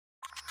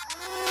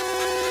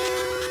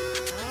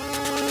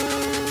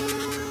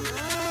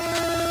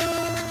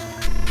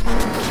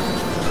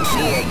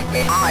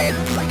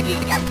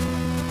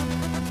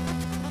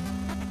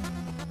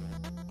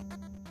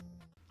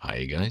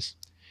Hi guys.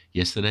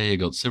 Yesterday I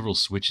got several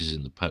switches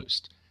in the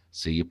post.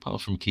 See,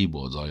 apart from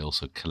keyboards, I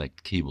also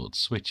collect keyboard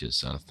switches,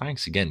 so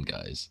thanks again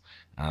guys.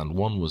 And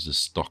one was a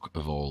stock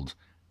of old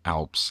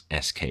Alps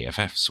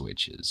SKFF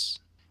switches.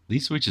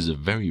 These switches are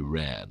very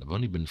rare and have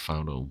only been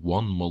found on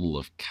one model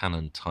of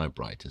Canon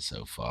typewriter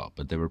so far,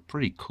 but they were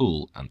pretty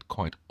cool and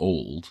quite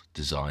old,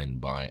 designed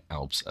by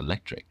Alps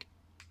Electric.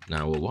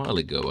 Now, a while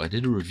ago I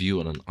did a review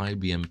on an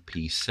IBM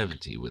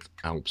P70 with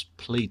Alps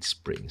plate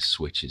spring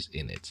switches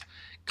in it.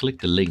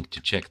 Click the link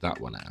to check that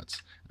one out,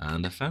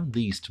 and I found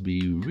these to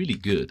be really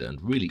good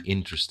and really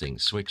interesting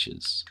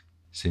switches.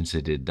 Since I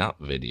did that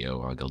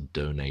video, I got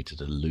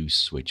donated a loose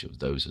switch of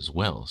those as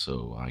well,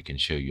 so I can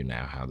show you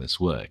now how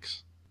this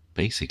works.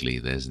 Basically,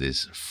 there's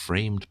this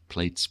framed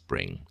plate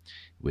spring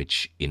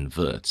which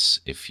inverts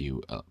if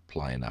you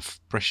apply enough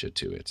pressure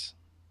to it.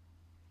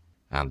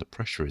 And the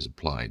pressure is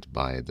applied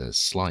by the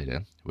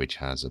slider, which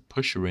has a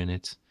pusher in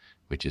it,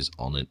 which is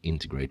on an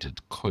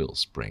integrated coil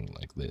spring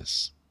like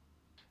this.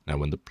 Now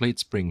when the plate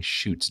spring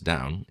shoots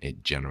down,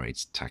 it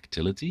generates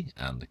tactility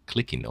and a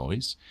clicky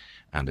noise,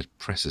 and it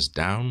presses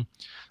down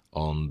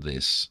on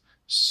this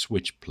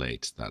switch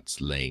plate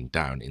that's laying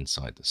down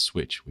inside the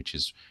switch, which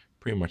is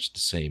pretty much the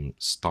same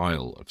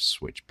style of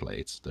switch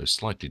plates, though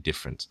slightly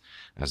different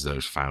as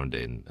those found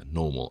in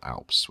normal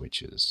Alps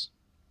switches.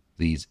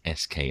 These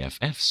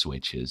SKFF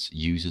switches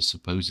use a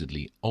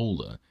supposedly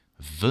older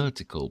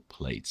vertical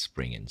plate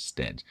spring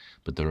instead,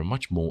 but they're a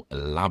much more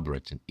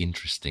elaborate and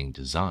interesting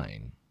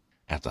design.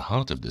 At the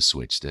heart of the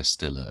switch there's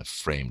still a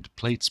framed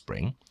plate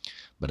spring,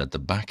 but at the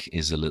back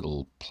is a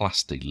little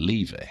plastic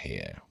lever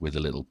here with a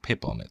little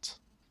pip on it.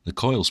 The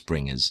coil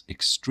spring is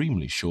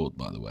extremely short,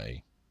 by the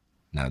way.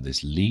 Now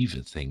this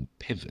lever thing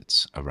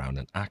pivots around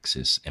an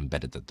axis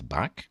embedded at the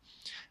back,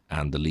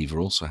 and the lever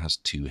also has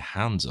two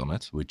hands on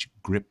it which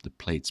grip the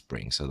plate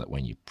spring so that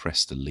when you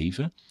press the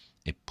lever,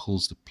 it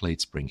pulls the plate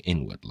spring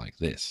inward like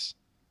this.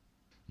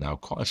 Now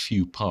quite a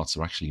few parts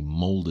are actually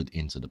molded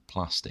into the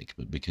plastic,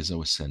 but because I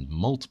was sent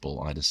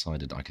multiple, I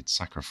decided I could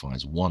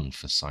sacrifice one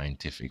for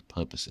scientific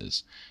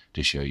purposes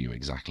to show you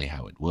exactly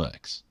how it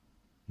works.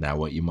 Now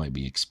what you might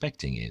be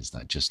expecting is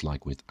that just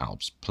like with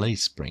Alps plate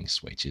spring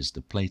switches,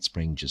 the plate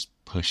spring just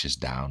pushes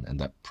down and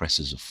that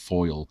presses a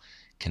foil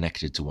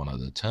connected to one of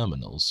the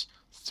terminals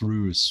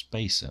through a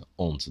spacer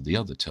onto the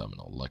other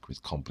terminal, like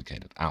with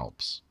complicated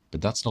Alps.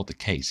 But that's not the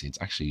case. It's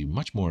actually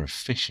much more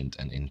efficient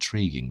and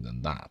intriguing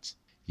than that.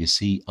 You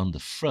see, on the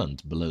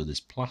front, below this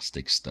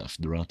plastic stuff,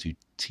 there are two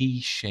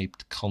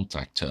T-shaped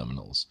contact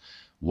terminals,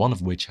 one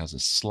of which has a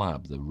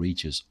slab that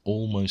reaches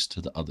almost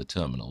to the other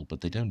terminal,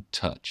 but they don't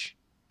touch.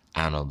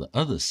 And on the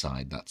other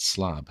side, that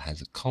slab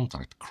has a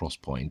contact cross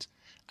point,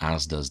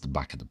 as does the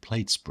back of the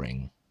plate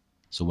spring.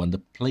 So when the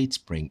plate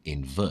spring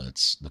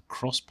inverts, the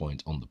cross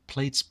point on the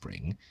plate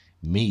spring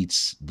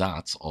meets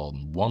that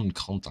on one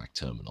contact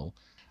terminal,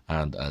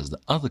 and as the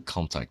other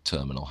contact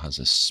terminal has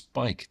a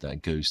spike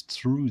that goes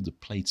through the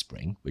plate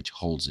spring, which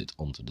holds it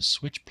onto the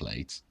switch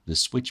plate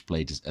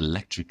is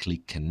electrically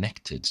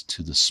connected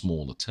to the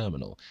smaller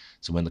terminal.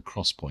 So when the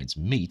cross points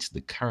meet,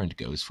 the current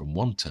goes from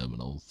one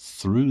terminal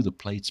through the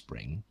plate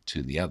spring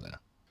to the other.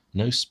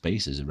 No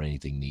spacers or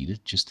anything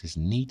needed, just this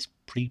neat,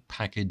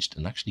 pre-packaged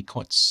and actually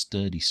quite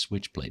sturdy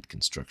switch plate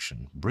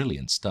construction.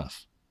 Brilliant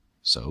stuff.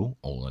 So,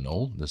 all in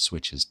all, the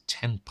switch has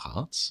 10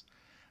 parts,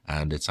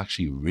 and it's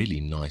actually a really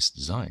nice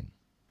design.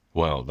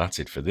 Well, that's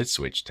it for this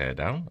switch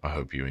teardown. I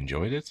hope you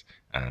enjoyed it,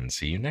 and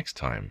see you next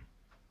time.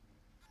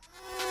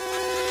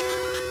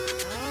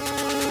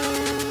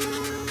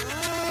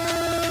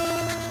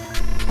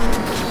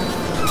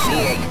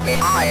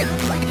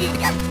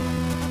 SKFF.